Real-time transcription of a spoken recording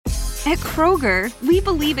At Kroger, we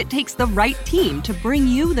believe it takes the right team to bring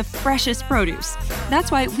you the freshest produce. That's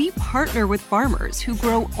why we partner with farmers who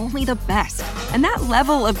grow only the best. And that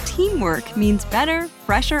level of teamwork means better,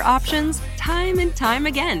 fresher options time and time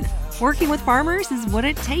again. Working with farmers is what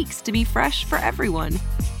it takes to be fresh for everyone.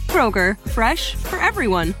 Kroger, fresh for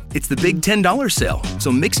everyone. It's the big $10 sale,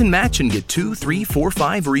 so mix and match and get 2, 3, 4,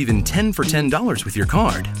 5, or even 10 for $10 with your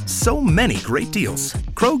card. So many great deals.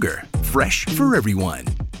 Kroger, fresh for everyone.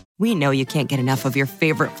 We know you can't get enough of your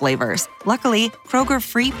favorite flavors. Luckily, Kroger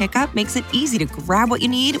Free Pickup makes it easy to grab what you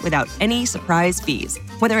need without any surprise fees.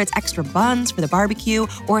 Whether it's extra buns for the barbecue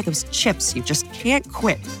or those chips you just can't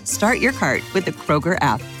quit, start your cart with the Kroger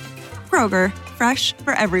app. Kroger, fresh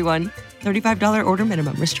for everyone. $35 order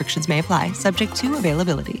minimum. Restrictions may apply. Subject to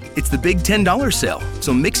availability. It's the big $10 sale,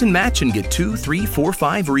 so mix and match and get 2, 3, 4,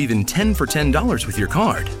 5, or even 10 for $10 with your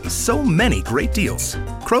card. So many great deals.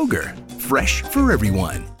 Kroger, fresh for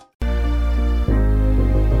everyone.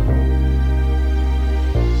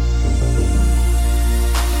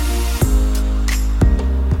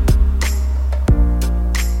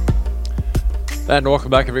 And welcome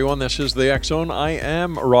back, everyone. This is the X-Zone. I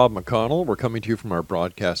am Rob McConnell. We're coming to you from our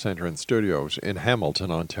broadcast center and studios in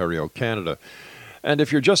Hamilton, Ontario, Canada. And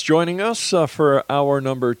if you're just joining us for hour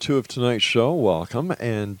number 2 of tonight's show, welcome.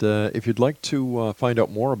 And if you'd like to find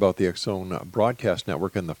out more about the X-Zone Broadcast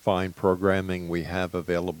Network and the fine programming we have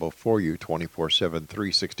available for you 24/7,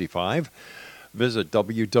 365, visit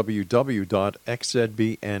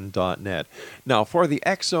www.xzbn.net. Now, for the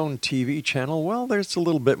X-Zone TV channel, well, there's a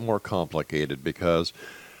little bit more complicated because,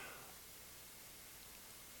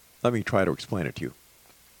 let me try to explain it to you.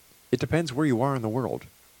 It depends where you are in the world.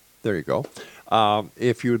 There you go.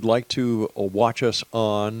 If you'd like to watch us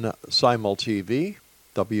on SimulTV,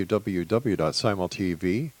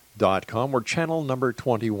 www.simultv.com, we're channel number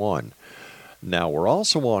 21. Now, we're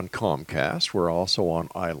also on Comcast, we're also on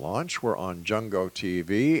iLaunch, we're on Jungo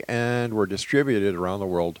TV, and we're distributed around the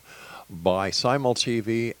world by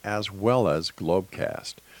SimulTV as well as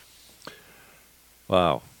Globecast.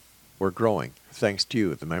 Wow, we're growing, thanks to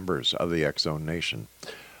you, the members of the X-Zone Nation.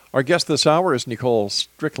 Our guest this hour is NICOLE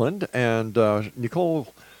Strickland, and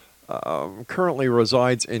NICOLE currently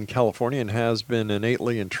resides in California and has been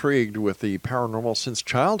innately intrigued with the paranormal since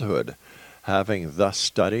childhood, having thus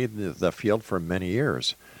studied the field for many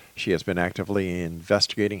years. She has been actively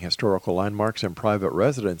investigating historical landmarks and private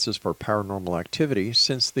residences for paranormal activity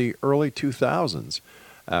since the early 2000s,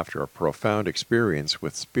 after a profound experience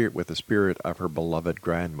with the spirit of her beloved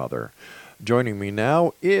grandmother. Joining me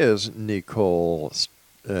now is NICOLE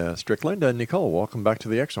Strickland. And NICOLE, welcome back to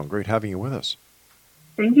the X-Zone. Great having you with us.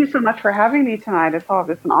 Thank you so much for having me tonight. It's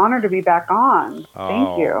an honor to be back on.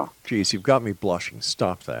 Thank you. Geez, you've got me blushing.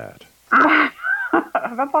 Stop that.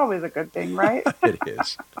 That's always a good thing, right? It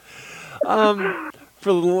is. For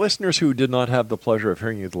the listeners who did not have the pleasure of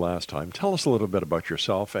hearing you the last time, tell us a little bit about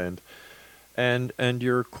yourself and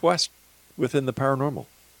your quest within the paranormal.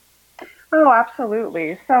 Oh,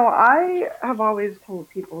 absolutely. So I have always told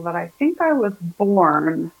people that I think I was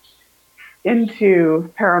born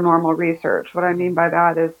into paranormal research. What I mean by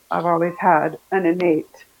that is I've always had an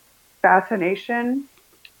innate fascination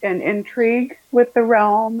and intrigue with the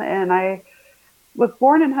realm, and I was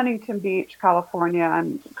born in Huntington Beach, California.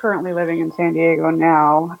 I'm currently living in San Diego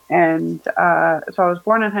now, and so I was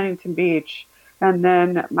born in Huntington Beach, and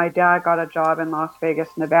then my dad got a job in Las Vegas,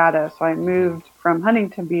 Nevada, so I moved from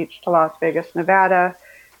Huntington Beach to Las Vegas, Nevada,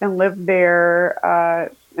 and lived there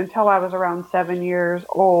until I was around 7 years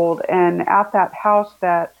old. And at that house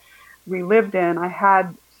that we lived in, I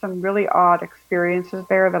had some really odd experiences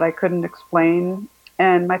there that I couldn't explain.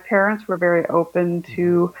 And my parents were very open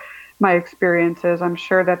to my experiences. I'm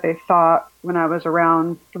sure that they thought when I was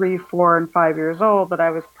around 3, 4, and 5 years old that I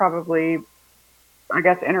was probably, I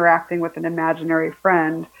guess, interacting with an imaginary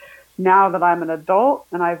friend. Now that I'm an adult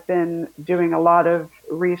and I've been doing a lot of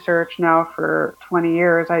research now for 20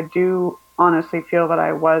 years, I do honestly feel that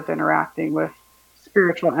I was interacting with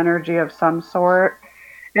spiritual energy of some sort.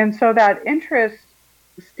 And so that interest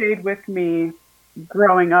stayed with me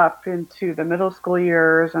growing up into the middle school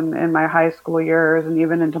years and in my high school years and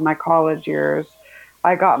even into my college years.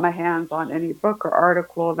 I got my hands on any book or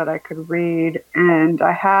article that I could read, and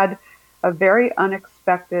I had a very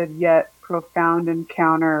unexpected yet profound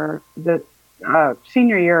encounter the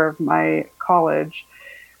senior year of my college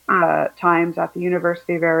times at the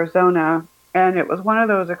University of Arizona. And it was one of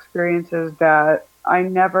those experiences that I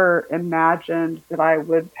never imagined that I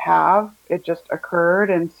would have. It just occurred.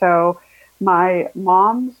 And so my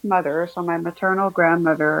mom's mother, so my maternal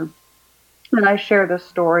grandmother, and I share this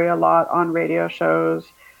story a lot on radio shows,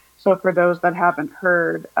 So for those that haven't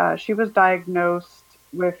heard, she was diagnosed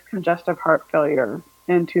with congestive heart failure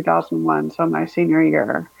in 2001, so my senior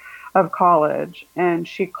year of college. And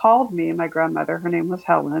she called me, my grandmother, her name was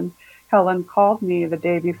Helen. Helen called me the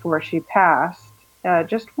day before she passed,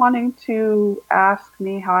 just wanting to ask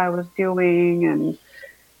me how I was doing. And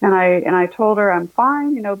I told her I'm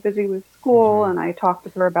fine, busy with school. And I talked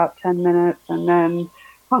with her about 10 minutes and then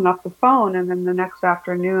hung up the phone. And then the next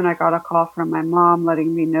afternoon, I got a call from my mom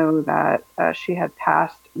letting me know that she had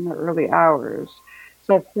passed in the early hours.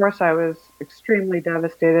 So of course I was extremely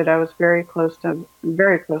devastated. I was very close to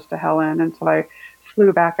Helen. And so I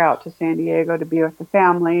flew back out to San Diego to be with the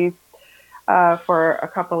family for a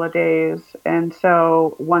couple of days. And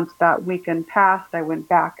so once that weekend passed, I went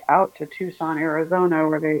back out to Tucson, Arizona,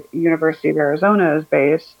 where the University of Arizona is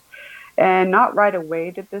based. And not right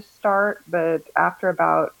away did this start, but after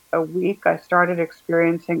about a week, I started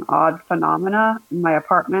experiencing odd phenomena in my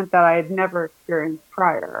apartment that I had never experienced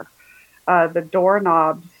prior. The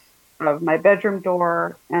doorknobs of my bedroom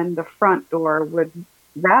door and the front door would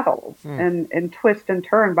rattle and twist and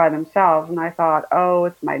turn by themselves. And I thought, oh,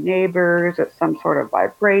 it's my neighbors. It's some sort of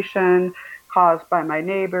vibration caused by my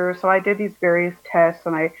neighbors. So I did these various tests,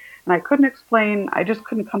 and I couldn't explain. I just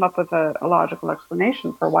couldn't come up with a logical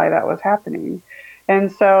explanation for why that was happening. And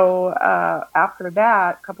so after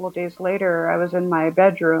that, a couple of days later, I was in my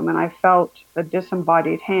bedroom and I felt a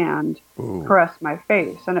disembodied hand caress my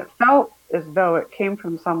face. And it felt as though it came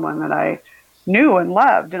from someone that I knew and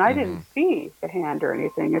loved. And I didn't see the hand or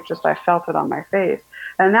anything. It's just I felt it on my face.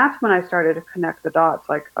 And that's when I started to connect the dots.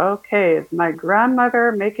 Like, okay, is my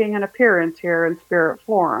grandmother making an appearance here in spirit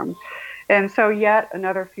form? And so yet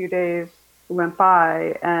another few days went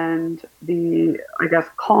by, and the, I guess,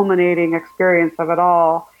 culminating experience of it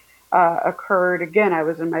all occurred again. I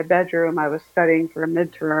was in my bedroom. I was studying for a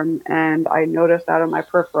midterm, and I noticed out of my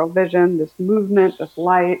peripheral vision this movement, this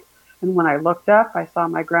light. And when I looked up, I saw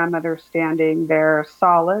my grandmother standing there,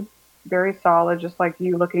 solid, very solid, just like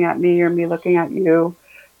you looking at me or me looking at you.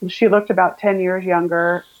 And she looked about 10 years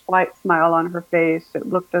younger, slight smile on her face. It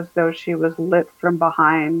looked as though she was lit from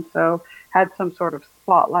behind, so had some sort of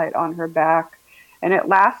spotlight on her back. And it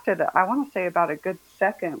lasted, I want to say, about a good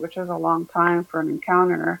second, which is a long time for an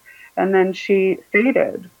encounter. And then she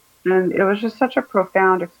faded. And it was just such a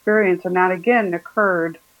profound experience. And that again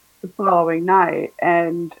occurred the following night.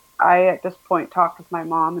 And I, at this point, talked with my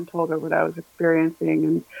mom and told her what I was experiencing.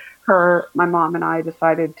 And my mom and I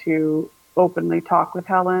decided to openly talk with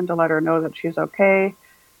Helen to let her know that she's okay.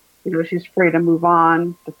 She's free to move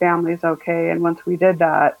on. The family's okay. And once we did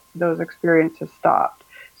that, those experiences stopped.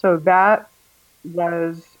 So that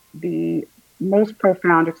was the most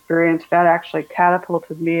profound experience that actually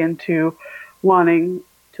catapulted me into wanting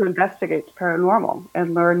to investigate the paranormal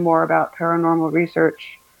and learn more about paranormal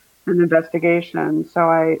research and investigation. So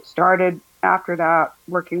I started after that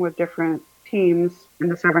working with different teams in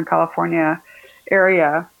the Southern California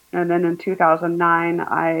area. And then in 2009,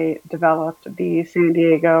 I developed the San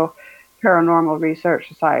Diego Paranormal Research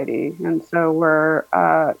Society. And so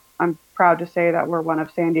I'm proud to say that we're one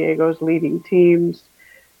of San Diego's leading teams.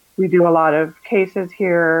 We do a lot of cases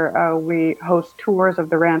here. We host tours of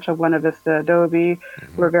the Rancho Buena Vista Adobe.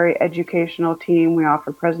 We're a very educational team. We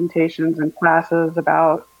offer presentations and classes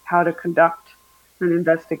about how to conduct an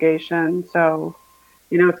investigation. So,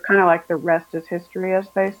 it's kind of like the rest is history, as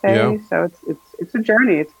they say. Yeah. So it's a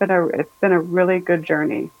journey. It's been a really good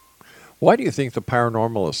journey. Why do you think the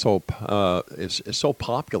paranormal is so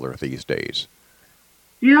popular these days?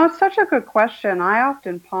 It's such a good question. I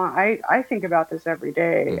often I think about this every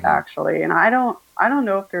day, actually, and I don't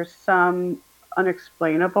know if there's some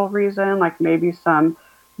unexplainable reason, like maybe some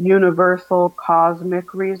universal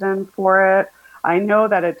cosmic reason for it. I know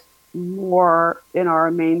that it's more in our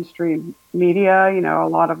mainstream media, a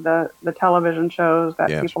lot of the television shows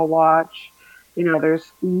that people watch. There's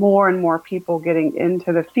more and more people getting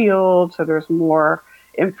into the field, so there's more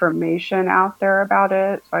information out there about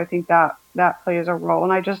it. So I think that plays a role.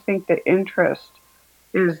 And I just think the interest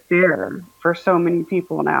is there for so many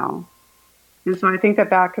people now. And so I think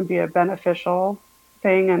that can be a beneficial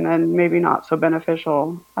thing, and then maybe not so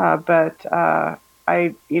beneficial. But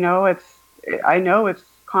I know it's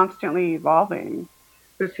constantly evolving,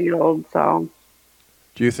 the field. So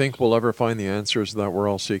do you think we'll ever find the answers that we're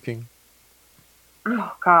all seeking?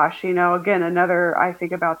 Oh gosh, again, I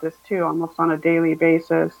think about this too, almost on a daily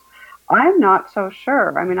basis. I'm not so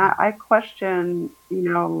sure. I mean, I question,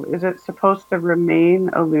 is it supposed to remain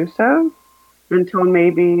elusive until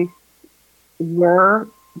maybe we're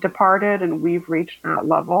departed and we've reached that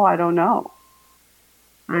level? I don't know.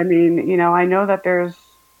 I mean, I know that there's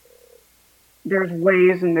there's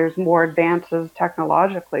ways and there's more advances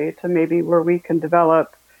technologically to maybe where we can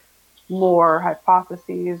develop more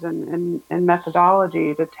hypotheses and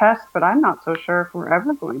methodology to test, but I'm not so sure if we're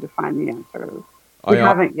ever going to find the answers. We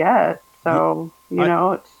haven't yet. So,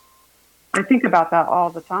 I think about that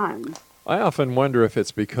all the time. I often wonder if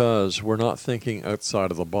it's because we're not thinking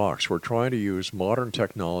outside of the box. We're trying to use modern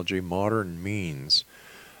technology, modern means,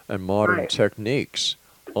 and modern techniques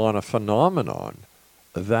on a phenomenon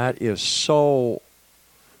that is so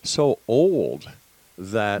old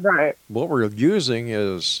that what we're using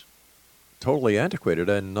is totally antiquated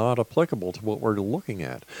and not applicable to what we're looking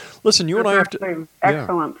at. Listen, you and I have to...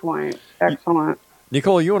 Excellent point. Excellent.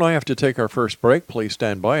 Nicole, you and I have to take our first break. Please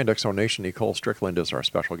stand by. And Exo Nation, Nicole Strickland is our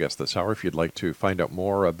special guest this hour. If you'd like to find out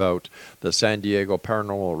more about the San Diego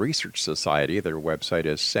Paranormal Research Society, their website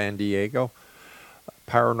is San Diego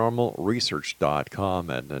paranormalresearch.com.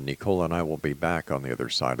 And Nicole and I will be back on the other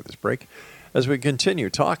side of this break as we continue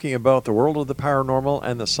talking about the world of the paranormal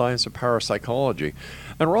and the science of parapsychology.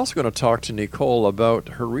 And we're also going to talk to Nicole about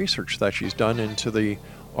her research that she's done into the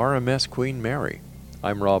RMS Queen Mary.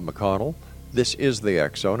 I'm Rob McConnell. This is the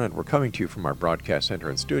X-Zone, and we're coming to you from our broadcast center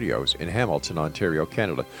and studios in Hamilton, Ontario,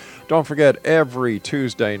 Canada. Don't forget, every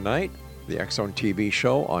Tuesday night, the X-Zone TV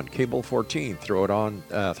show on Cable 14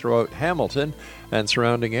 throughout Hamilton and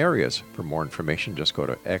surrounding areas. For more information, just go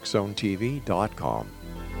to xzonetv.com.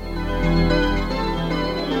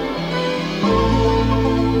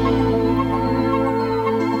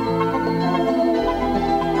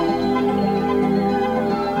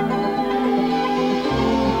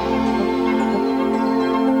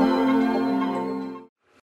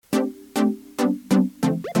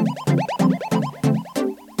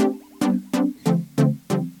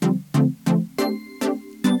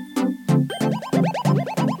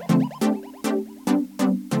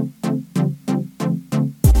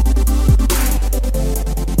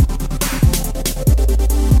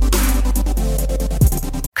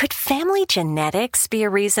 Genetics be a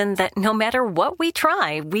reason that no matter what we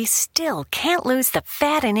try, we still can't lose the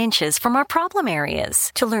fat and inches from our problem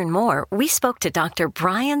areas. To learn more, we spoke to Dr.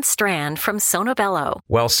 Brian Strand from Sonobello.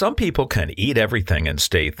 While some people can eat everything and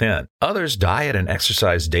stay thin, others diet and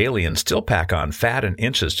exercise daily and still pack on fat and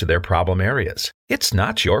inches to their problem areas. It's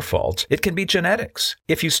not your fault. It can be genetics.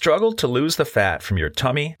 If you struggle to lose the fat from your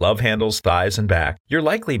tummy, love handles, thighs, and back, you're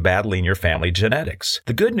likely battling your family genetics.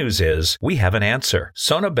 The good news is we have an answer.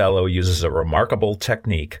 Sonobello uses a remarkable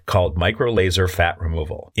technique called microlaser fat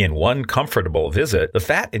removal. In one comfortable visit, the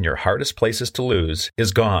fat in your hardest places to lose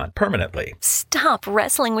is gone permanently. Stop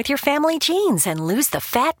wrestling with your family genes and lose the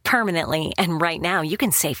fat permanently. And right now, you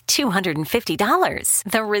can save $250.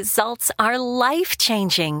 The results are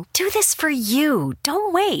life-changing. Do this for you.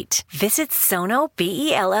 Don't wait. Visit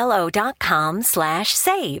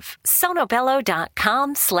sonobello.com/save.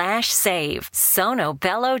 sonobello.com/save.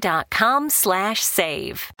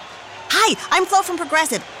 sonobello.com/save. Hi, I'm Flo from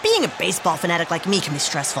Progressive. Being a baseball fanatic like me can be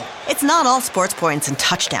stressful. It's not all sports points and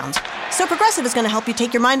touchdowns. So Progressive is going to help you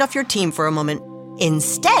take your mind off your team for a moment.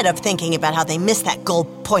 Instead of thinking about how they missed that goal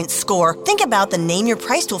point score, think about the Name Your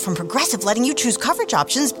Price tool from Progressive, letting you choose coverage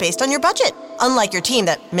options based on your budget, unlike your team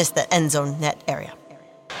that missed the end zone net area.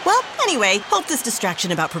 Well, anyway, hope this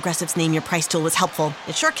distraction about Progressive's Name Your Price tool was helpful.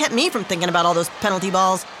 It sure kept me from thinking about all those penalty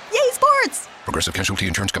balls. Yay, sports! Progressive Casualty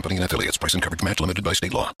Insurance Company and Affiliates. Price and coverage match limited by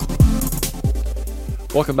state law.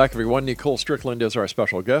 Welcome back, everyone. Nicole Strickland is our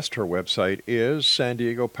special guest. Her website is San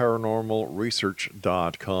Diego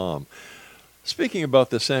paranormalresearch.com. Speaking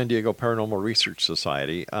about the San Diego Paranormal Research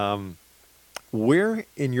Society, where,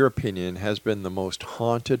 in your opinion, has been the most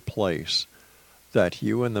haunted place that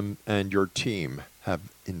you and your team have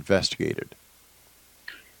investigated?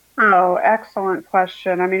 Oh, excellent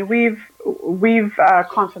question. I mean, we've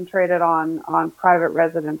concentrated on private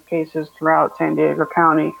residence cases throughout San Diego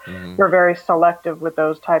County. Mm-hmm. We're very selective with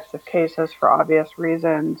those types of cases for obvious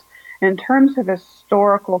reasons. In terms of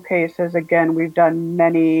historical cases, again, we've done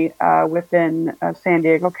many within San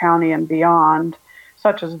Diego County and beyond,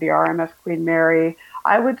 such as the RMS Queen Mary.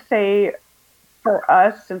 I would say for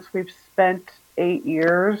us, since we've spent 8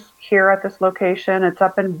 years here at this location, it's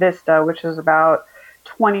up in Vista, which is about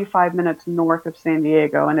 25 minutes north of San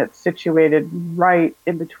Diego, and it's situated right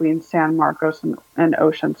in between San Marcos and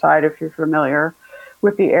Oceanside, if you're familiar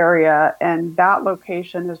with the area. And that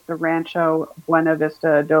location is the Rancho Buena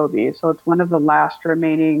Vista Adobe. So it's one of the last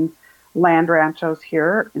remaining land ranchos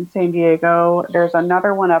here in San Diego. There's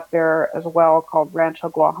another one up there as well called Rancho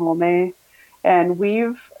Guajome. And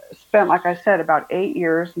we've spent, like I said, about 8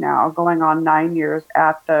 years now, going on 9 years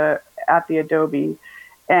at the Adobe.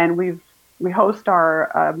 And we host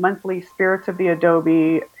our monthly Spirits of the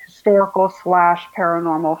Adobe historical /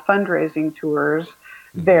 paranormal fundraising tours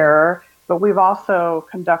there, but we've also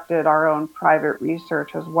conducted our own private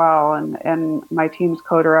research as well. And my team's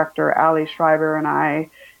co-director, Ali Schreiber, and I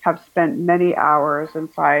have spent many hours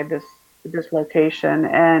inside this location.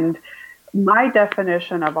 And my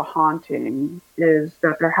definition of a haunting is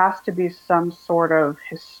that there has to be some sort of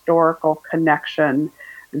historical connection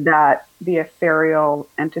that the ethereal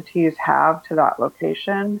entities have to that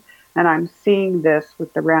location. And I'm seeing this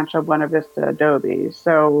with the Rancho Buena Vista adobe.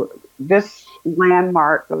 So this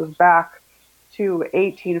landmark goes back to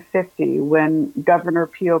 1850 when Governor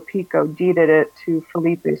Pio Pico deeded it to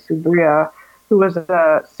Felipe Subria, who was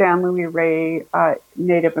a San Luis Rey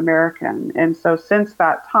Native American. And so since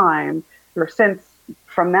that time, or since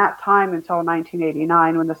from that time until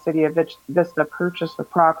 1989, when the city of Vista purchased the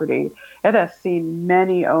property, it has seen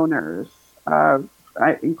many owners,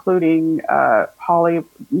 including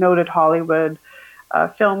noted Hollywood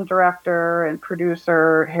film director and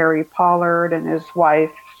producer Harry Pollard and his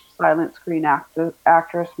wife, silent screen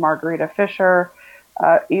actress Margarita Fisher,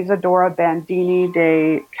 Isadora Bandini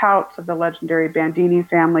de Couts of the legendary Bandini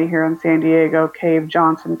family here in San Diego, Cave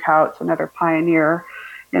Johnson Couts, another pioneer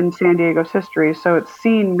in San Diego's history. So it's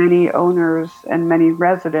seen many owners and many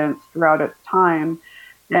residents throughout its time.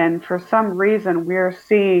 And for some reason, we're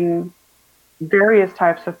seeing various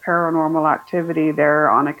types of paranormal activity there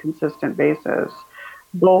on a consistent basis,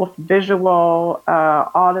 both visual,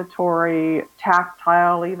 auditory,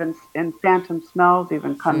 tactile, even and phantom smells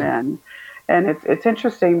even come in. And it's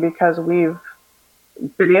interesting because we've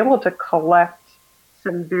been able to collect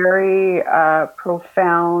some very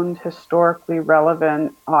profound, historically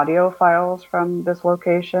relevant audio files from this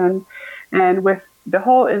location. And with the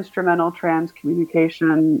whole instrumental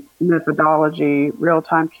transcommunication methodology,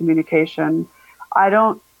 real-time communication, I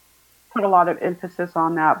don't put a lot of emphasis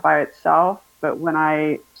on that by itself. But when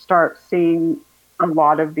I start seeing a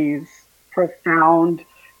lot of these profound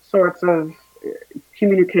sorts of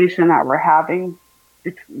communication that we're having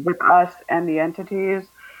with us and the entities,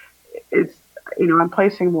 it's, I'm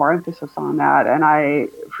placing more emphasis on that. And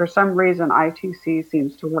for some reason, ITC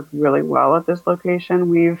seems to work really well at this location.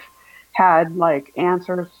 We've had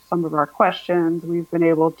answers to some of our questions. We've been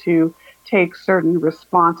able to take certain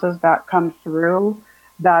responses that come through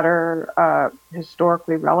that are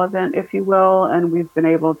historically relevant, if you will, and we've been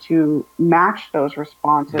able to match those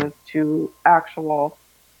responses to actual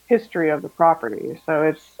history of the property.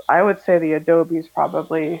 So I would say the adobe is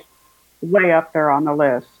probably way up there on the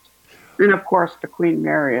list. And of course, the Queen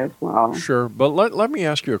Mary as well. Sure, but let me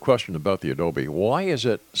ask you a question about the adobe. Why is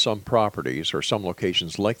it some properties or some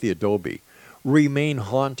locations like the adobe remain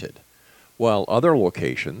haunted, while other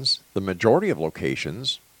locations, the majority of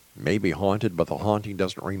locations, may be haunted, but the haunting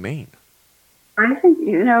doesn't remain? I think,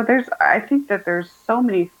 I think that there's so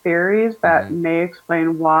many theories that may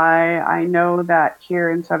explain why. I know that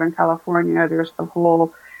here in Southern California, there's the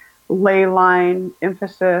whole ley line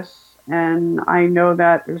emphasis. And I know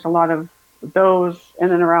that there's a lot of those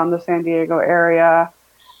in and around the San Diego area.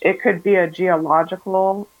 It could be a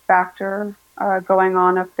geological factor going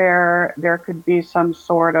on up there. There could be some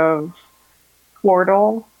sort of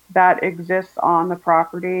portal that exists on the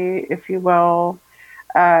property, if you will.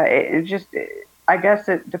 I guess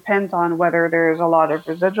it depends on whether there's a lot of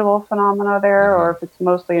residual phenomena there or if it's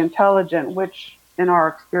mostly intelligent, which in our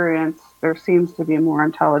experience, there seems to be more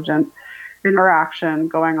intelligent interaction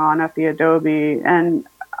going on at the adobe. And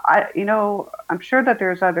I'm sure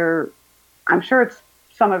that I'm sure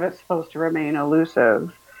some of it's supposed to remain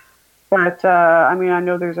elusive, but I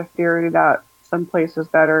know there's a theory that some places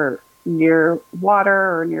that are near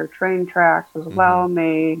water or near train tracks as well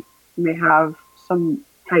may have some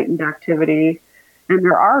heightened activity, and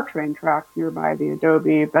there are train tracks nearby the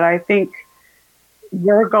adobe. But I think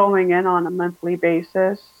we're going in on a monthly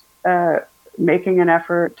basis, making an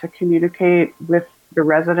effort to communicate with the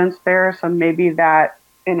residents there. So maybe that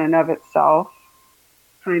in and of itself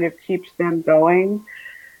kind of keeps them going.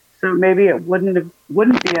 So maybe it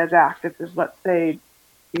wouldn't be as active as, let's say,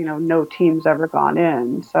 no team's ever gone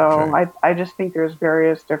in. So okay. I just think there's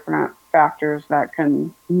various different factors that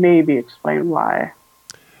can maybe explain why.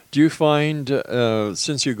 Do you find,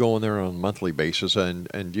 since you go in there on a monthly basis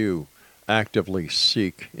and you actively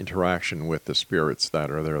seek interaction with the spirits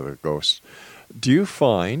that are there, the ghosts, do you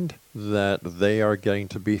find that they are getting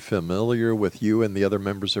to be familiar with you and the other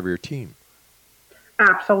members of your team?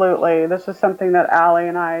 Absolutely. This is something that Allie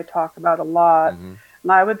and I talk about a lot.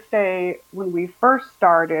 And I would say when we first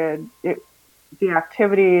started, the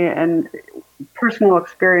activity and personal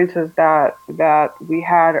experiences that we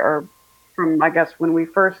had are from, I guess, when we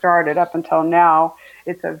first started up until now,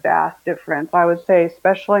 it's a vast difference. I would say,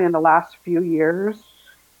 especially in the last few years,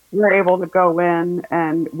 we're able to go in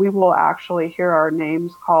and we will actually hear our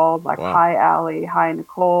names called, like, Wow. hi, Allie, hi,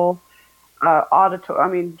 Nicole,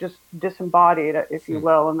 just disembodied, if you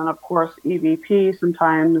will. And then, of course, EVP,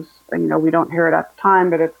 sometimes, we don't hear it at the time,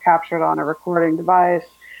 but it's captured on a recording device.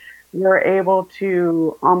 We're able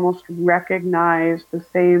to almost recognize the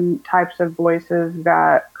same types of voices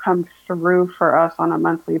that come through for us on a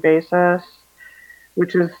monthly basis,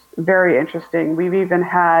 which is very interesting. We've even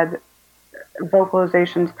had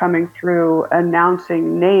vocalizations coming through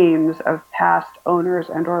announcing names of past owners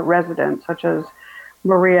and or residents, such as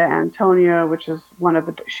Maria Antonia, which is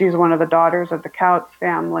she's one of the daughters of the Couts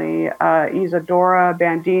family. Isadora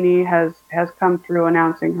Bandini has come through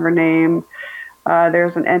announcing her name.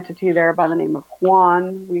 There's an entity there by the name of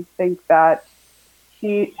Juan. We think that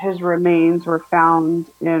his remains were found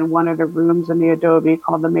in one of the rooms in the adobe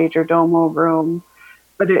called the Major Domo room.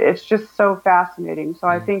 But it's just so fascinating. So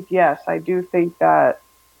I think, yes, I do think that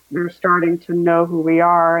they're starting to know who we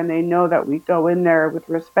are, and they know that we go in there with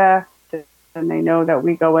respect, and they know that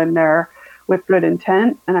we go in there with good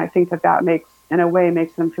intent. And I think that makes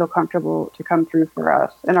them feel comfortable to come through for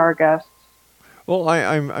us and our guests. Well,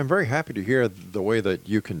 I'm very happy to hear the way that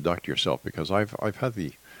you conduct yourself, because I've had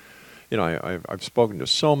the, I've spoken to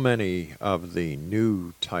so many of the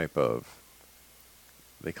new type of,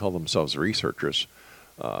 they call themselves researchers,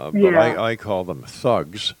 but I call them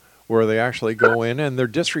thugs, where they actually go in and they're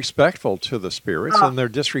disrespectful to the spirits and they're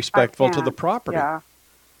disrespectful to the property. Yeah.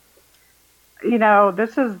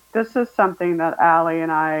 This is something that Allie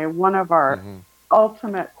and I, one of our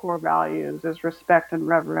ultimate core values is respect and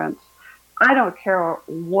reverence. I don't care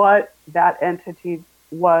what that entity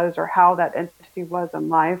was or how that entity was in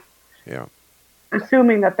life. Yeah.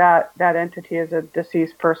 Assuming that entity is a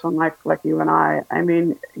deceased person like you and I. I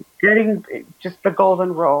mean, getting just the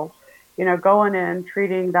golden rule, going in,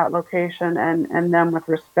 treating that location and them with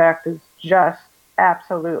respect is just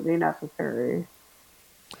absolutely necessary.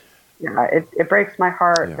 Yeah, it breaks my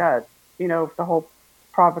heart that, the whole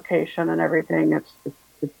provocation and everything, it's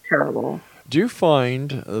terrible. Do you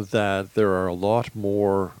find that there are a lot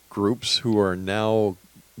more groups who are now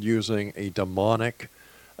using a demonic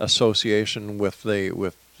association with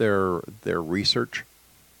their research?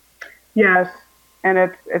 Yes, and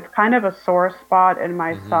it's kind of a sore spot in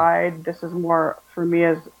my side. This is more for me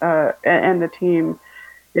as and the team.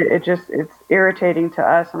 It's irritating to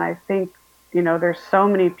us, and I think there's so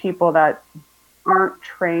many people that aren't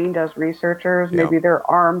trained as researchers. Maybe they're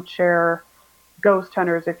armchair ghost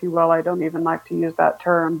hunters, if you will. I don't even like to use that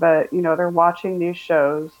term, but they're watching these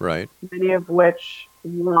shows, right? Many of which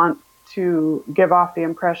want to give off the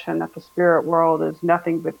impression that the spirit world is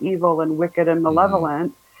nothing but evil and wicked and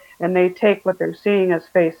malevolent, and they take what they're seeing as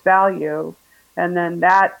face value, and then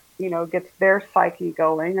that gets their psyche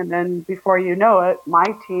going, and then before you know it, my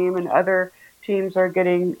team and other teams are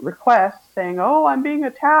getting requests saying, "Oh, I'm being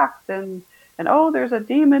attacked," and "Oh, there's a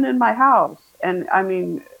demon in my house," and I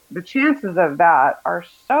mean, the chances of that are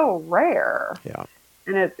so rare. Yeah.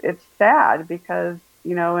 And it's sad because,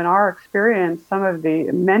 in our experience,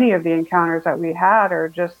 many of the encounters that we had are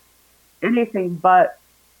just anything but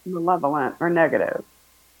malevolent or negative.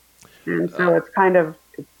 And so it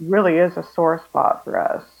really is a sore spot for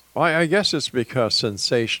us. Well, I guess it's because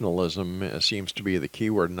sensationalism seems to be the key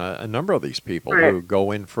word. And a number of these people who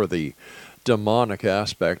go in for the demonic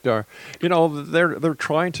aspect are, they're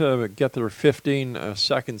trying to get their 15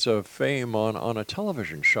 seconds of fame on a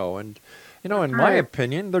television show, and in my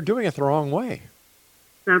opinion, they're doing it the wrong way.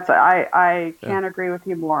 I can't agree with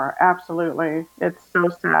you more. Absolutely, it's so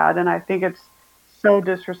sad, and I think it's so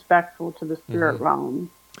disrespectful to the spirit realm.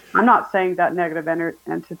 I'm not saying that negative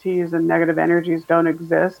entities and negative energies don't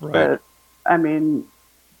exist, but I mean,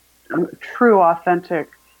 true, authentic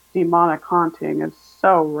demonic haunting is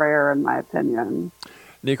so rare, in my opinion.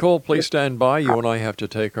 Nicole, please stand by. You and I have to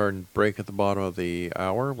take our break at the bottom of the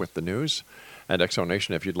hour with the news. And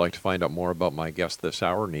Exonation, if you'd like to find out more about my guest this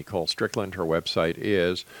hour, Nicole Strickland, her website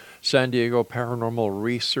is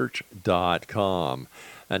SanDiegoParanormalResearch.com.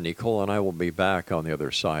 And Nicole and I will be back on the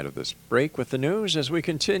other side of this break with the news as we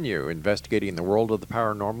continue investigating the world of the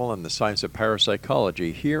paranormal and the science of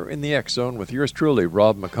parapsychology here in the X Zone with yours truly,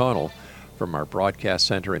 Rob McConnell, from our broadcast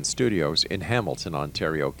center and studios in Hamilton,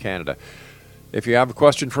 Ontario, Canada. If you have a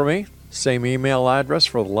question for me, same email address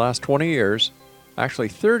for the last 20 years. Actually,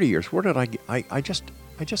 30 years. Where did I just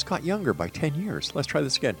got younger by 10 years. Let's try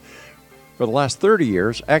this again. For the last 30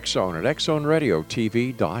 years, X-Zone at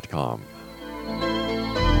XZoneRadioTV.com.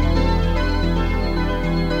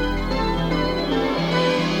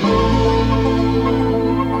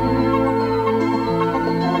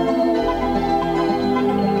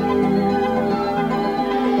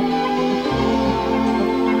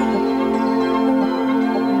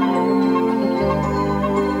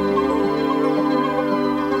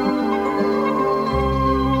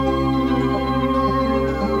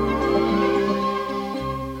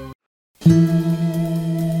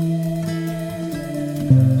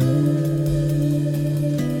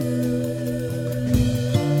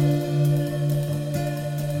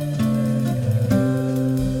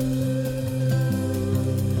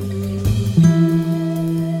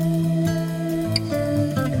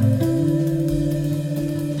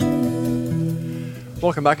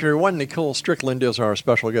 Welcome back, everyone. Nicole Strickland is our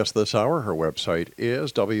special guest this hour. Her website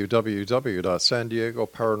is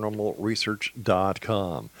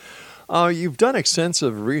www.sandiegoParanormalResearch.com. You've done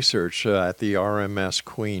extensive research at the RMS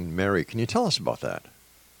Queen Mary. Can you tell us about that?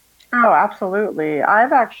 Oh, absolutely.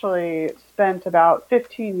 I've actually spent about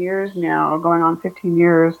 15 years now, going on 15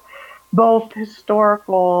 years, both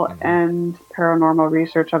historical and paranormal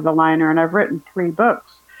research of the liner. And I've written 3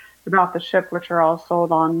 books about the ship, which are all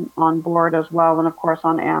sold on board as well, and of course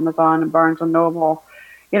on Amazon and Barnes & Noble.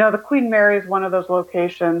 You know, the Queen Mary is one of those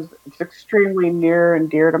locations. It's extremely near and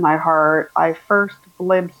dear to my heart. I first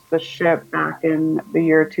glimpsed the ship back in the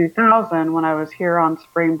year 2000 when I was here on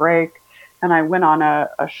spring break, and I went on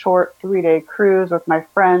a short 3-day cruise with my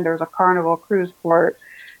friend. There's a Carnival cruise port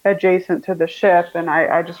adjacent to the ship, and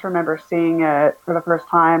I just remember seeing it for the first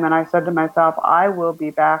time, and I said to myself, I will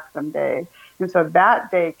be back someday. And so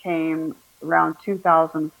that day came around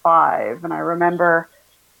 2005, and I remember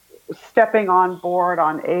stepping on board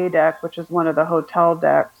on A deck, which is one of the hotel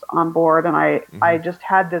decks on board, and I just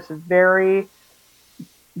had this very,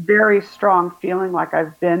 very strong feeling like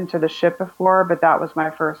I've been to the ship before, but that was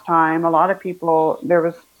my first time. A lot of people, there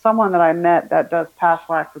was someone that I met that does past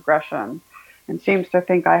life regression and seems to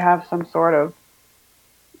think I have some sort of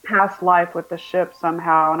past life with the ship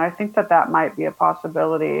somehow, and I think that might be a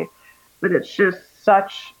possibility. But it's just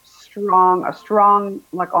such a strong,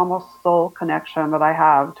 like almost soul connection that I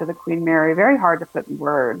have to the Queen Mary. Very hard to put in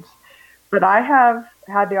words. But I have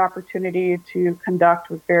had the opportunity to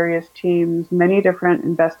conduct with various teams many different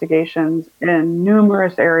investigations in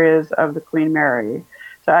numerous areas of the Queen Mary.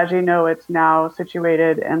 So as you know, it's now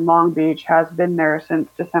situated in Long Beach, has been there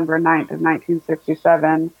since December 9th of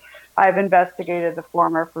 1967. I've investigated the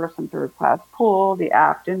former first and third class pool, the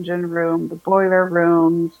aft engine room, the boiler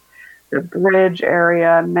rooms, the bridge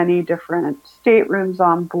area, many different staterooms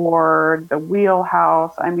on board, the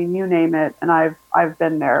wheelhouse. I mean, you name it, and I've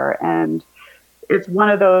been there. And it's one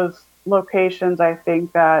of those locations I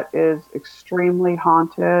think that is extremely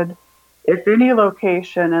haunted. If any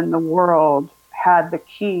location in the world had the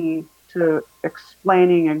key to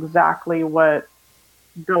explaining exactly what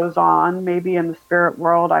goes on, maybe in the spirit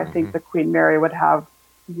world, I think the Queen Mary would have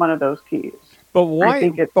one of those keys. But why?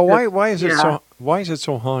 Why is it so? Why is it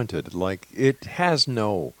so haunted? Like, it has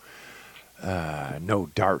no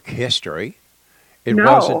dark history. It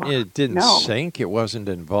wasn't. It didn't sink. It wasn't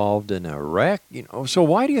involved in a wreck. You know. So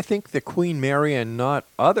why do you think the Queen Mary and not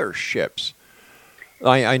other ships?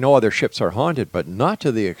 I know other ships are haunted, but not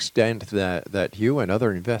to the extent that you and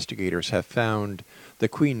other investigators have found the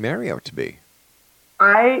Queen Mary out to be.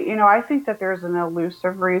 I think that there's an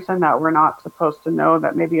elusive reason that we're not supposed to know,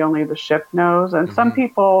 that maybe only the ship knows. And some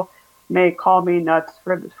people may call me nuts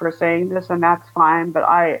for saying this, and that's fine.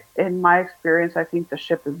 But in my experience, I think the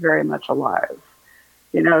ship is very much alive.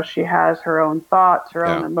 You know, she has her own thoughts, her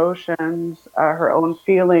own emotions, her own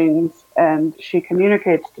feelings, and she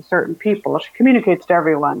communicates to certain people. She communicates to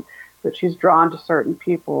everyone, but she's drawn to certain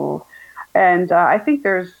people. And I think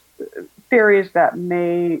there's theories I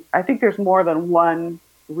think there's more than one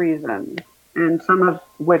reason, and some of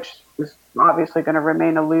which is obviously going to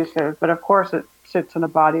remain elusive, but of course it sits in a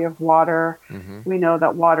body of water. We know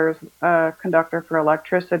that water is a conductor for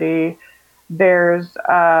electricity. There's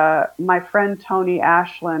my friend Tony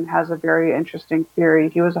Ashland has a very interesting theory.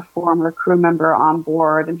 He was a former crew member on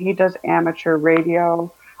board, and he does amateur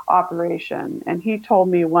radio operation. And he told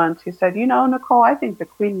me once, he said, Nicole, I think the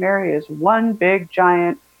Queen Mary is one big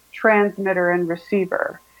giant transmitter and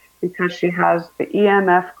receiver, because she has the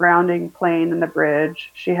EMF grounding plane in the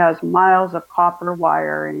bridge. She has miles of copper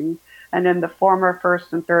wiring. And in the former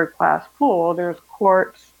first and third class pool, there's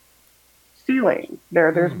quartz ceiling.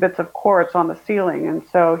 There's bits of quartz on the ceiling. And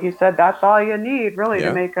so he said, that's all you need really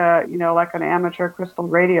to make a, like an amateur crystal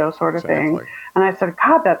radio sort of thing. And I said,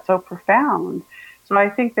 God, that's so profound. So I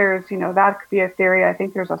think there's, that could be a theory. I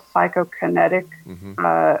think there's a psychokinetic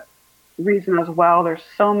reason as well. There's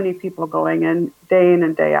so many people going in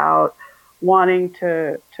and day out, wanting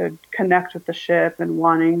to connect with the ship and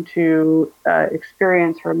wanting to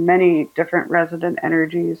experience her many different resident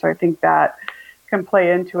energies. So I think that can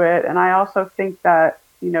play into it. And I also think that,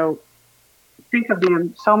 think of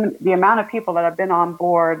the amount of people that have been on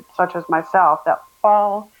board, such as myself, that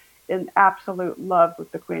fall in absolute love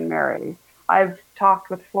with the Queen Mary. I've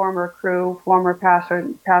talked with former crew, former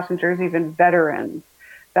passengers, even veterans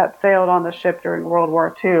that sailed on the ship during World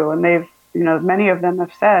War II. And they've, many of them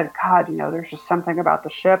have said, God, there's just something about the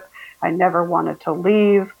ship. I never wanted to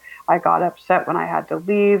leave. I got upset when I had to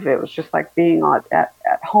leave. It was just like being at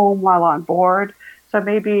home while on board. So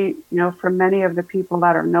maybe, for many of the people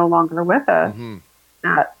that are no longer with us,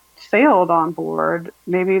 that sailed on board,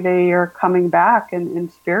 maybe they are coming back in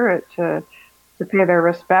spirit to pay their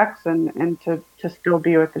respects and to still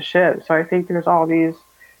be with the ship. So I think there's all these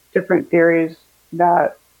different theories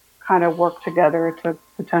that kind of work together to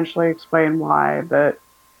potentially explain why. But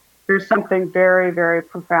there's something very, very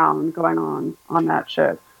profound going on that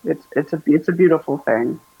ship. It's a beautiful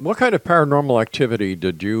thing. What kind of paranormal activity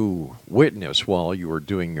did you witness while you were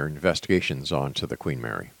doing your investigations onto the Queen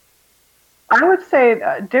Mary? I would say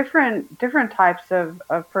different types of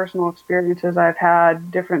personal experiences I've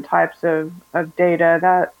had, different types of data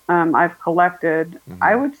that I've collected. Mm-hmm.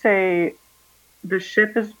 I would say the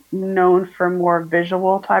ship is known for more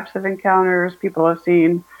visual types of encounters. People have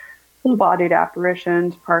seen full-bodied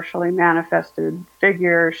apparitions, partially manifested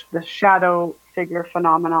figures. The shadow figure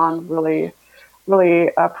phenomenon really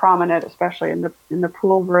prominent, especially in the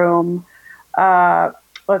pool room.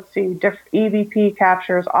 Let's see, EVP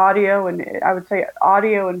captures audio, and I would say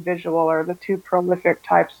audio and visual are the two prolific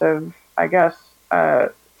types of, I guess,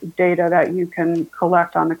 data that you can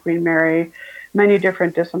collect on the Queen Mary. Many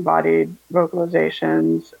different disembodied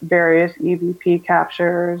vocalizations, various EVP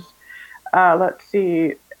captures. Let's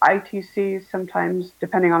see, ITC sometimes,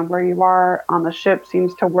 depending on where you are on the ship,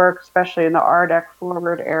 seems to work, especially in the R-deck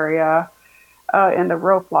forward area, in the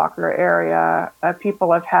rope locker area.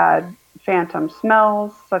 People have had phantom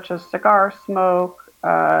smells, such as cigar smoke.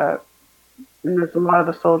 And there's a lot of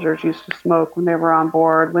the soldiers used to smoke when they were on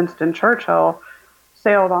board. Winston Churchill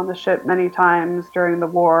sailed on the ship many times during the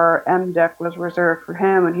war. M deck was reserved for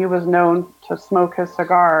him, and he was known to smoke his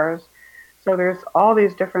cigars. So there's all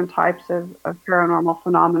these different types of paranormal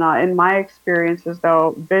phenomena. In my experiences,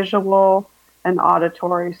 though, visual and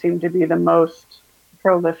auditory seem to be the most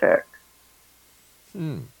prolific.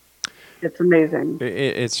 It's amazing.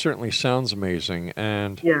 It certainly sounds amazing.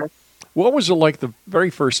 And yes. What was it like the very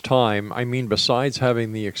first time? I mean, besides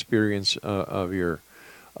having the experience of your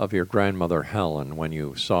grandmother Helen, when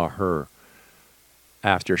you saw her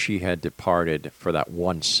after she had departed for that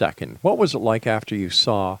 1 second, what was it like after you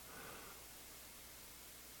saw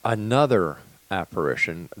another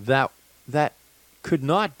apparition that could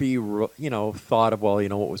not be, thought of, well,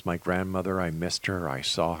 it was my grandmother, I missed her, I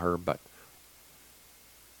saw her, but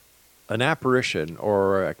an apparition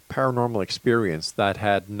or a paranormal experience that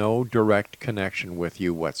had no direct connection with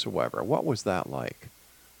you whatsoever. What was that like?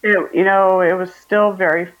 It was still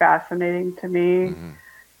very fascinating to me. Mm-hmm.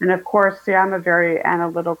 And of course, I'm a very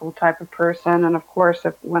analytical type of person. And of course,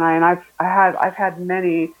 I've had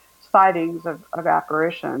many sightings of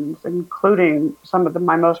apparitions, including some of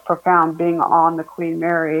my most profound being on the Queen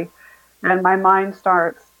Mary. And my mind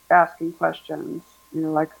starts asking questions,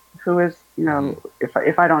 like, who is,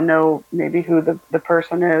 if I don't know maybe who the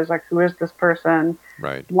person is, like, who is this person?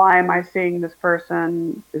 Right. Why am I seeing this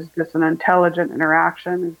person? Is this an intelligent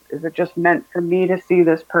interaction? Is it just meant for me to see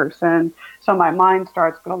this person? So my mind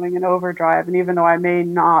starts going in overdrive. And even though I may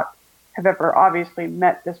not have ever obviously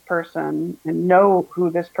met this person and know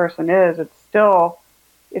who this person is, it's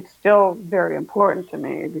still very important to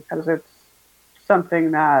me, because it's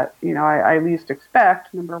something that, I least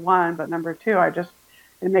expect, number one, but number two,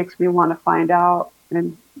 it makes me want to find out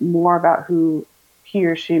and more about who he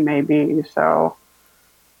or she may be. So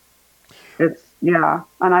it's, and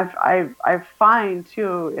I find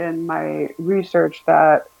too in my research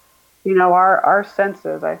that, our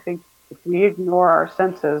senses, I think if we ignore our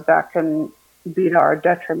senses, that can be to our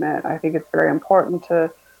detriment. I think it's very important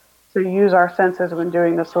to use our senses when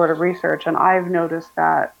doing this sort of research. And I've noticed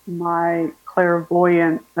that my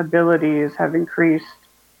clairvoyant abilities have increased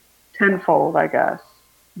tenfold, I guess,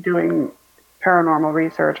 doing paranormal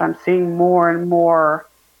research. I'm seeing more and more,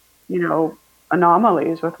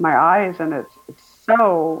 anomalies with my eyes, and it's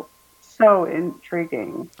so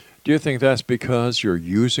intriguing. Do you think that's because you're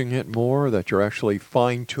using it more, that you're actually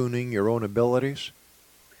fine-tuning your own abilities?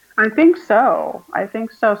 I think so.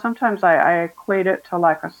 Sometimes I equate it to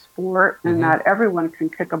like a sport, in Mm-hmm. that everyone can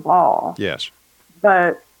kick a ball. Yes.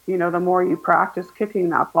 But, the more you practice kicking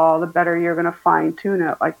that ball, the better you're going to fine-tune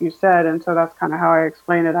it, like you said. And so that's kind of how I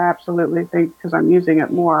explain it. I absolutely think, because I'm using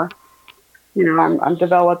it more, I'm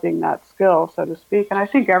developing that skill, so to speak. And I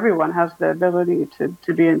think everyone has the ability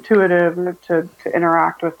to be intuitive, or to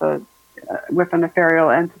interact with an ethereal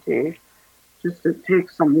entity. Just it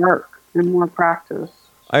takes some work and more practice.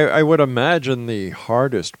 I would imagine the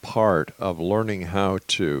hardest part of learning how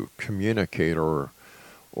to communicate or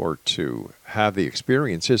to have the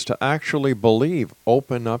experience is to actually believe.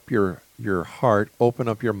 Open up your heart, open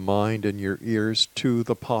up your mind and your ears to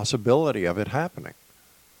the possibility of it happening.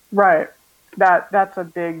 Right. That's a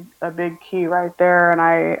big key right there, and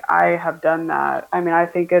I have done that. I mean, I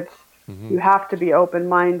think it's You have to be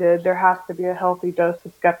open-minded. There has to be a healthy dose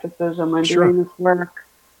of skepticism when Sure. doing this work.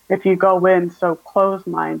 If you go in so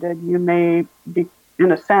closed-minded, you may be,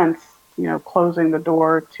 in a sense, closing the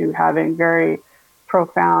door to having very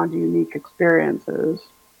profound, unique experiences.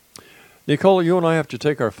 Nicole, you and I have to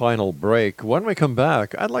take our final break. When we come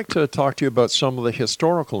back, I'd like to talk to you about some of the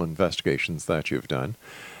historical investigations that you've done.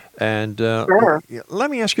 And Sure.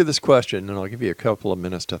 let me ask you this question, and I'll give you a couple of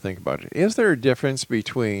minutes to think about it. Is there a difference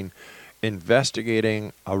between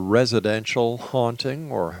investigating a residential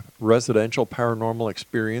haunting or residential paranormal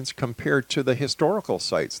experience compared to the historical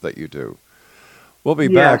sites that you do? We'll be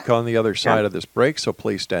back on the other side of this break, so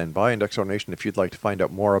please stand by. And Exo Nation, if you'd like to find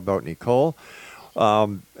out more about Nicole,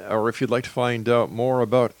 or if you'd like to find out more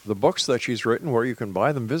about the books that she's written, where you can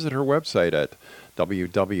buy them, visit her website at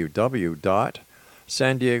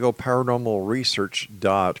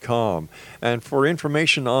www.sandiegoParanormalResearch.com. And for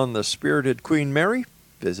information on the Spirited Queen Mary,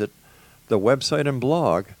 visit the website and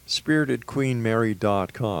blog,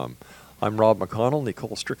 spiritedqueenmary.com. I'm Rob McConnell.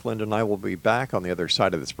 Nicole Strickland and I will be back on the other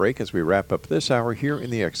side of this break as we wrap up this hour here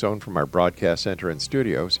in the X Zone from our broadcast center and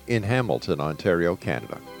studios in Hamilton, Ontario,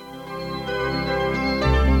 Canada.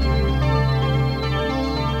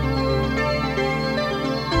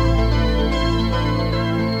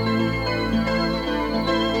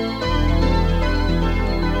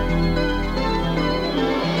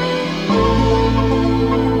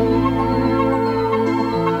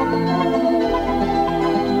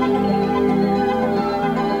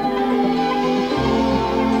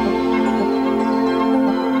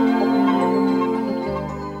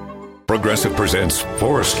 Progressive presents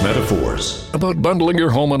Forced Metaphors about bundling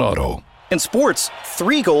your home and auto. In sports,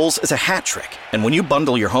 3 goals is a hat trick. And when you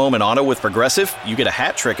bundle your home and auto with Progressive, you get a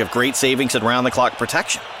hat trick of great savings and round-the-clock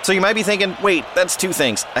protection. So you might be thinking, wait, that's 2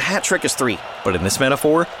 things. A hat trick is 3. But in this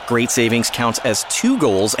metaphor, great savings counts as 2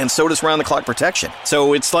 goals, and so does round-the-clock protection.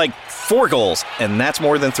 So it's like 4 goals, and that's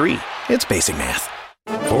more than 3. It's basic math.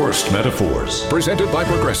 Forced Metaphors, presented by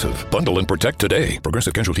Progressive. Bundle and protect today.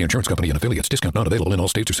 Progressive Casualty Insurance Company and affiliates. Discount not available in all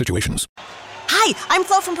states or situations. Hi, I'm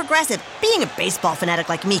Flo from Progressive. Being a baseball fanatic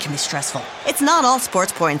like me can be stressful. It's not all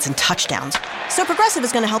sports points and touchdowns. So Progressive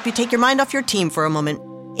is going to help you take your mind off your team for a moment.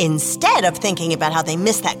 Instead of thinking about how they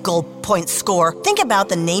missed that goal point score, think about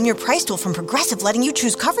the Name Your Price tool from Progressive, letting you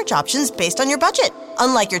choose coverage options based on your budget,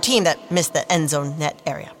 unlike your team that missed the end zone net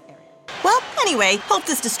area. Well, anyway, hope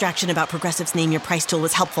this distraction about Progressive's Name Your Price tool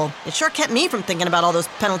was helpful. It sure kept me from thinking about all those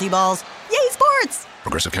penalty balls. Yay, sports!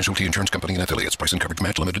 Progressive Casualty Insurance Company and affiliates. Price and coverage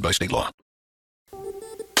match limited by state law.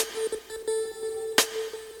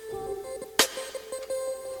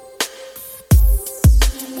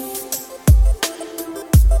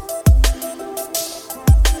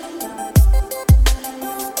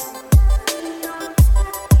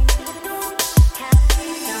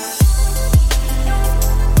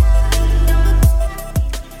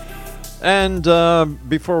 And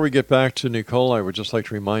before we get back to Nicole, I would just like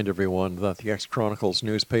to remind everyone that the X Chronicles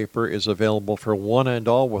newspaper is available for one and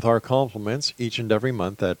all with our compliments each and every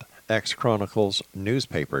month at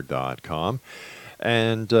xchroniclesnewspaper.com.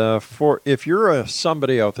 And for if you're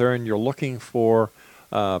somebody out there and you're looking for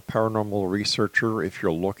a paranormal researcher, if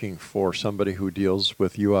you're looking for somebody who deals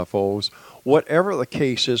with UFOs, whatever the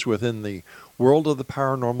case is within the world of the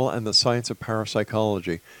paranormal and the science of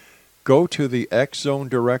parapsychology, go to the X Zone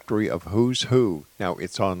directory of Who's Who. Now,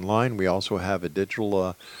 it's online. We also have a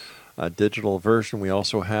digital version. We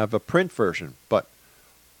also have a print version. But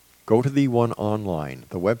go to the one online.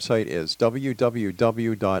 The website is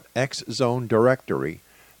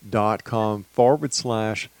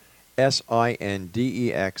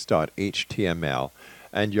www.xzonedirectory.com/SINDEX.html.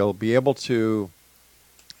 And you'll be able to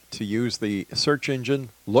use the search engine,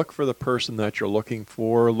 look for the person that you're looking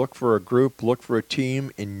for, look for a group, look for a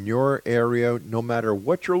team in your area. No matter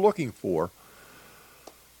what you're looking for,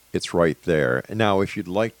 it's right there. Now, if you'd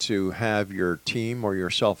like to have your team or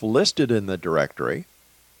yourself listed in the directory,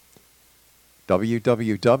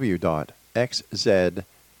 xzdww.net.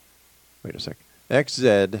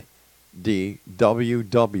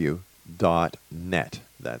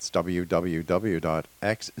 That's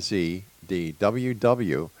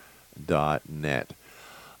www.xzdww.net.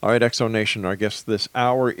 All right, Exo Nation, our guest this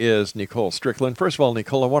hour is Nicole Strickland. First of all,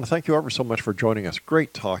 Nicole, I want to thank you ever so much for joining us.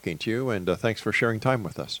 Great talking to you, and thanks for sharing time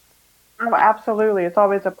with us. Oh, absolutely. It's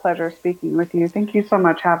always a pleasure speaking with you. Thank you so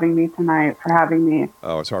much for having me.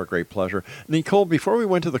 Oh, it's our great pleasure. Nicole, before we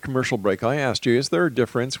went to the commercial break, I asked you, is there a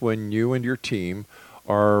difference when you and your team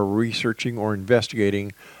are researching or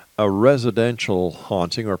investigating a residential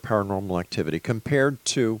haunting or paranormal activity compared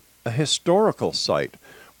to a historical site,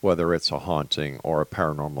 whether it's a haunting or a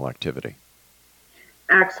paranormal activity?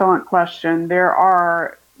 Excellent question. There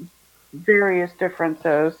are various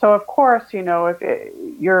differences. So, of course,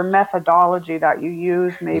 your methodology that you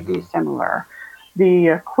use may be similar. The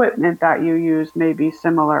equipment that you use may be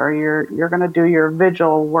similar. You're going to do your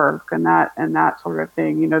vigil work and that sort of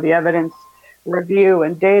thing. The evidence review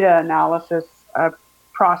and data analysis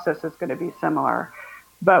process is going to be similar.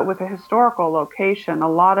 But with a historical location, a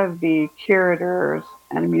lot of the curators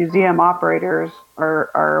and museum operators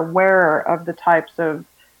are aware of the types of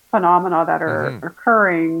phenomena that are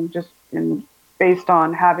occurring just based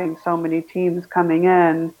on having so many teams coming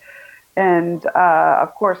in. And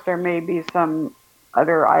of course, there may be some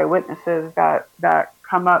other eyewitnesses that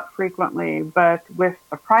come up frequently. But with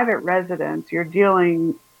a private residence, you're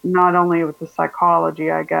dealing not only with the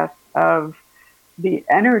psychology, I guess, of the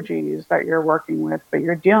energies that you're working with, but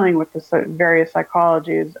you're dealing with the various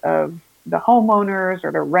psychologies of the homeowners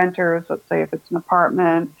or the renters, let's say if it's an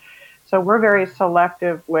apartment. So we're very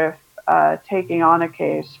selective with taking on a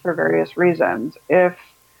case for various reasons. If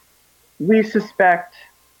we suspect,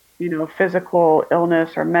 physical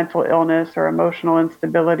illness or mental illness or emotional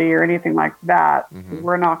instability or anything like that,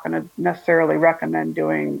 we're not going to necessarily recommend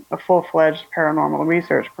doing a full-fledged paranormal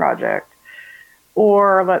research project.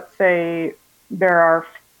 Or let's say there are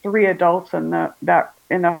 3 adults in the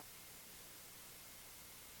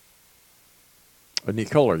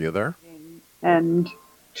Nicole, are you there? And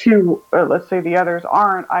 2, let's say the others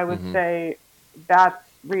aren't, I would say that's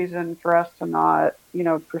reason for us to not,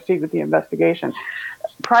 proceed with the investigation.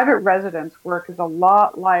 Private residence work is a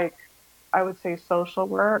lot like, I would say, social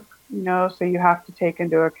work, so you have to take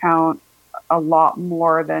into account a lot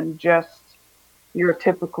more than just your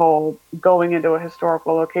typical going into a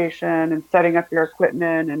historical location and setting up your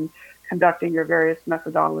equipment and conducting your various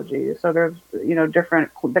methodologies. So there's,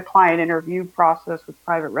 the client interview process with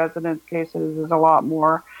private residence cases is a lot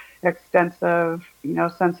more extensive.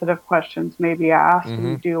 Sensitive questions may be asked, and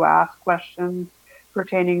we do ask questions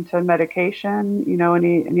pertaining to medication,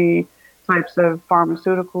 any types of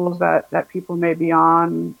pharmaceuticals that people may be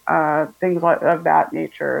on, things of that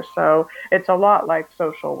nature. So it's a lot like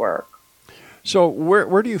social work. So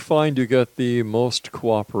where do you find you get the most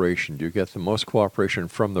cooperation? Do you get the most cooperation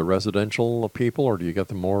from the residential people, or do you get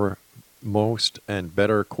the most and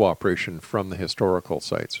better cooperation from the historical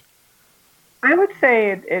sites? I would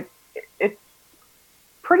say it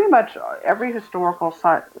pretty much every historical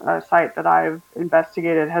site that I've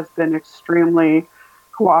investigated has been extremely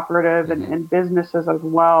cooperative, and businesses as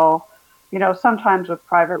well. Sometimes with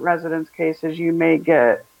private residence cases, you may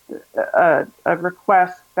get a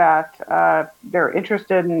request that they're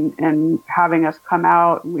interested in having us come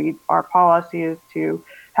out. Our policy is to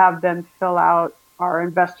have them fill out our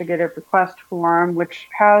investigative request form, which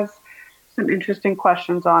has some interesting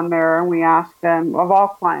questions on there. And we ask them, of all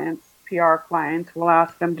clients, PR clients, we'll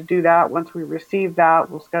ask them to do that. Once we receive that,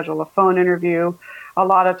 we'll schedule a phone interview. A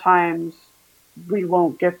lot of times we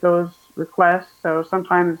won't get those requests. So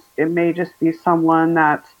sometimes it may just be someone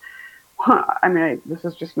that, this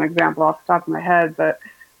is just an example off the top of my head, but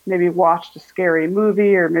maybe watched a scary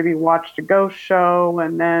movie or maybe watched a ghost show,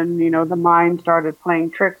 and then, the mind started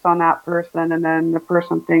playing tricks on that person, and then the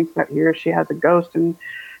person thinks that he or she has a ghost in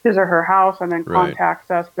his or her house and then contacts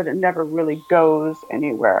us, but it never really goes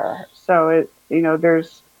anywhere. So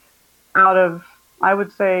there's out of, I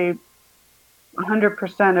would say,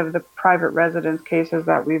 100% of the private residence cases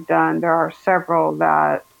that we've done, there are several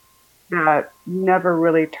that never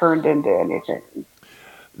really turned into anything.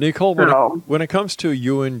 Nicole, when it comes to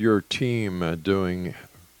you and your team doing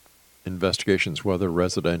investigations, whether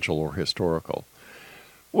residential or historical,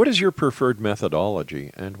 what is your preferred methodology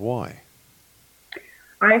and why?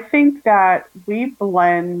 I think that we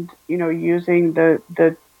blend, using the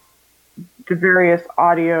various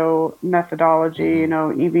audio methodology,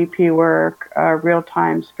 EVP work,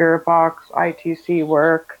 real-time spirit box, ITC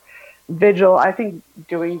work, vigil. I think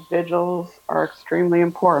doing vigils are extremely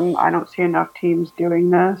important. I don't see enough teams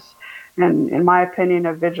doing this. And in my opinion,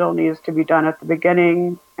 a vigil needs to be done at the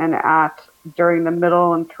beginning and during the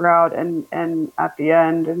middle and throughout and at the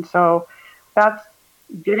end. And so that's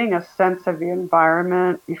getting a sense of the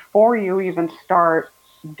environment before you even start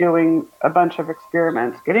doing a bunch of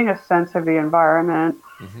experiments, getting a sense of the environment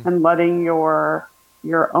and letting your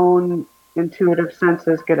own intuitive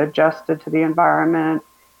senses get adjusted to the environment,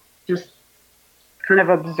 just kind of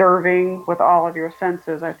observing with all of your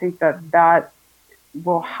senses. I think that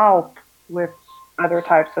will help with other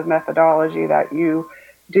types of methodology that you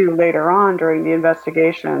do later on during the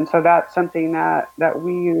investigation. So that's something that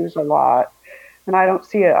we use a lot. And I don't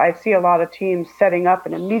see it. I see a lot of teams setting up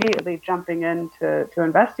and immediately jumping into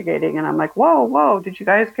investigating. And I'm like, whoa, did you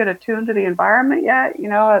guys get attuned to the environment yet? You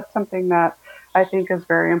know, it's something that I think is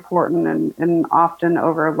very important and often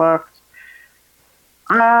overlooked.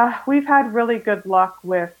 We've had really good luck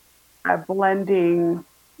with blending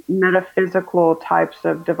metaphysical types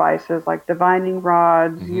of devices like divining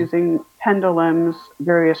rods, using pendulums,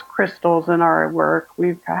 various crystals in our work.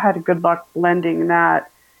 We've had good luck blending that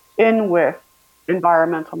in with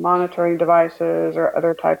environmental monitoring devices or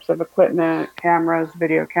other types of equipment, cameras,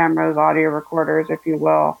 video cameras, audio recorders, if you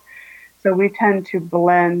will. So we tend to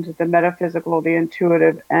blend the metaphysical, the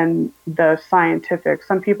intuitive, and the scientific.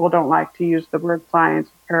 Some people don't like to use the word science,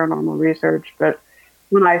 paranormal research, but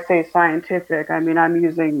when I say scientific, I mean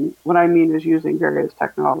using various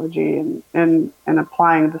technology and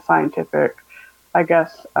applying the scientific, I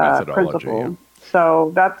guess, principle. Yeah.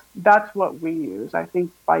 So that's what we use. I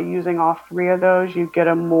think by using all three of those, you get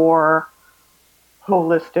a more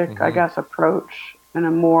holistic, I guess, approach and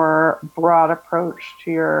a more broad approach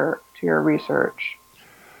to your research.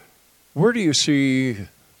 Where do you see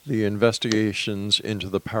the investigations into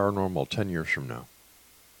the paranormal 10 years from now?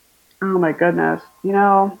 Oh my goodness. You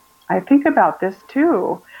know, I think about this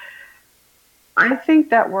too. I think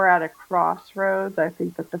that we're at a crossroads. I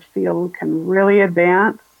think that the field can really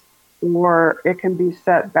advance, or it can be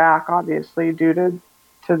set back, obviously, due to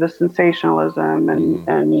the sensationalism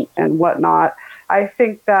and whatnot. I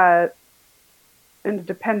think that, and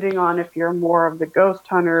depending on if you're more of the ghost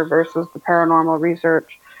hunter versus the paranormal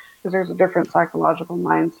research, because there's a different psychological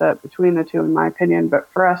mindset between the two, in my opinion. But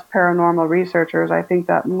for us paranormal researchers, I think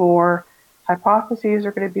that more hypotheses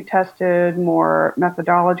are going to be tested, more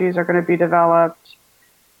methodologies are going to be developed,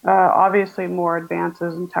 obviously more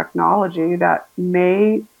advances in technology that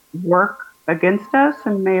may work against us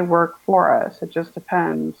and may work for us. It just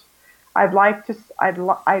depends.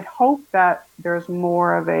 I'd hope that there's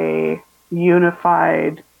more of a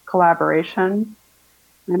unified collaboration.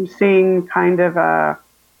 I'm seeing kind of a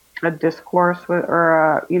discourse with,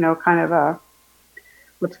 or a, kind of a,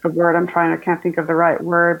 what's the word? I can't think of the right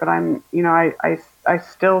word, but I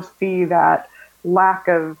still see that lack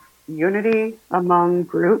of unity among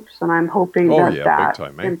groups, and I'm hoping that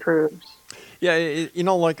improves. Yeah,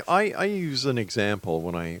 like I use an example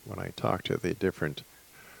when I talk to the different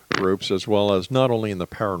groups, as well as not only in the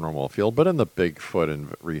paranormal field, but in the Bigfoot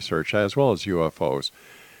and research, as well as UFOs.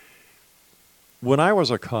 When I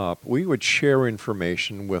was a cop, we would share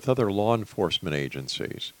information with other law enforcement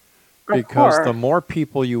agencies, because the more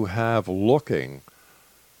people you have looking,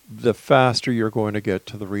 the faster you're going to get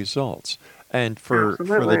to the results. And for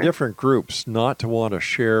the different groups not to want to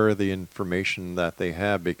share the information that they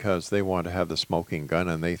have because they want to have the smoking gun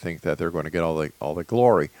and they think that they're going to get all the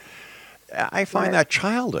glory, I find that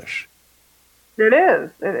childish. It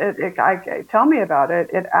is. Tell me about it.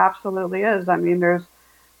 It absolutely is. I mean, there's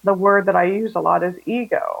the word that I use a lot is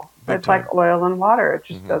ego. It's like oil and water. It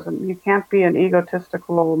just doesn't. You can't be an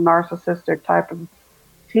egotistical, narcissistic type of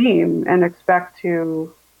team and expect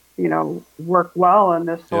to, work well in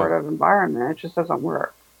this sort of environment. It just doesn't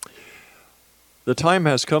work. The time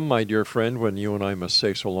has come, my dear friend, when you and I must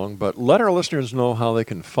say so long, but let our listeners know how they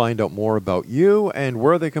can find out more about you and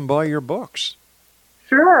where they can buy your books.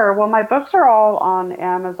 Sure. Well, my books are all on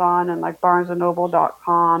Amazon and like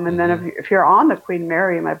barnesandnoble.com. And then if you're on the Queen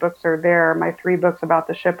Mary, my books are there. My 3 books about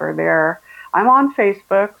the ship are there. I'm on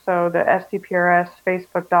Facebook, so the SDPRS,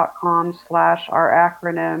 facebook.com/ our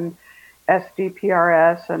acronym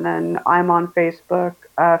SDPRS. And then I'm on Facebook,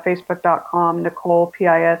 facebook.com, NICOLE,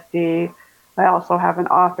 PISD. I also have an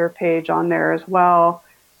author page on there as well.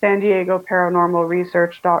 San Diego Paranormal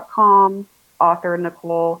Research.com, author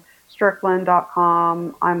NICOLE.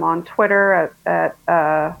 STRICKLAND.com. I'm on Twitter at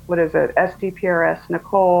SDPRS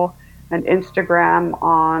NICOLE, and Instagram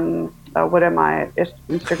on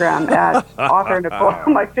Instagram at author NICOLE.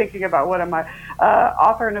 I'm like thinking about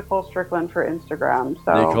author NICOLE Strickland for Instagram.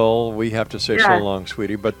 So NICOLE, we have to say so long,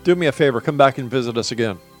 sweetie, but do me a favor, come back and visit us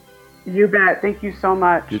again. You bet. Thank you so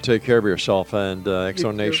much. You take care of yourself, and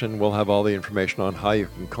X-Zone Nation will have all the information on how you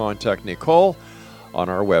can contact NICOLE on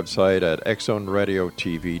our website at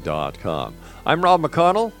xzoneradiotv.com. I'm Rob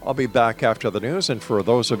McConnell. I'll be back after the news, and for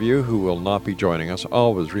those of you who will not be joining us,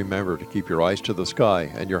 always remember to keep your eyes to the sky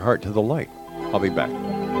and your heart to the light. I'll be back.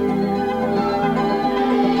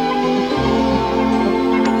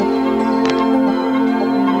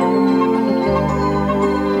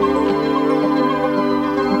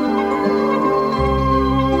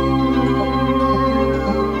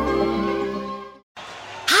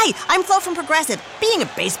 I'm Flo from Progressive. Being a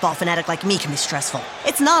baseball fanatic like me can be stressful.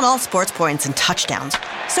 It's not all sports points and touchdowns.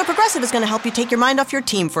 So Progressive is going to help you take your mind off your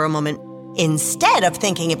team for a moment. Instead of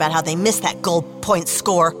thinking about how they missed that goal point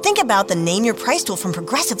score, think about the Name Your Price tool from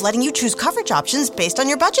Progressive, letting you choose coverage options based on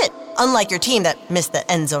your budget, unlike your team that missed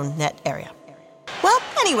the end zone net area. Well,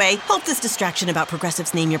 anyway, hope this distraction about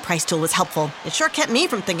Progressive's Name Your Price tool was helpful. It sure kept me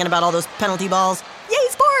from thinking about all those penalty balls. Yay,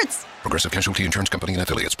 sports! Progressive Casualty Insurance Company and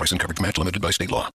affiliates. Price and coverage match limited by state law.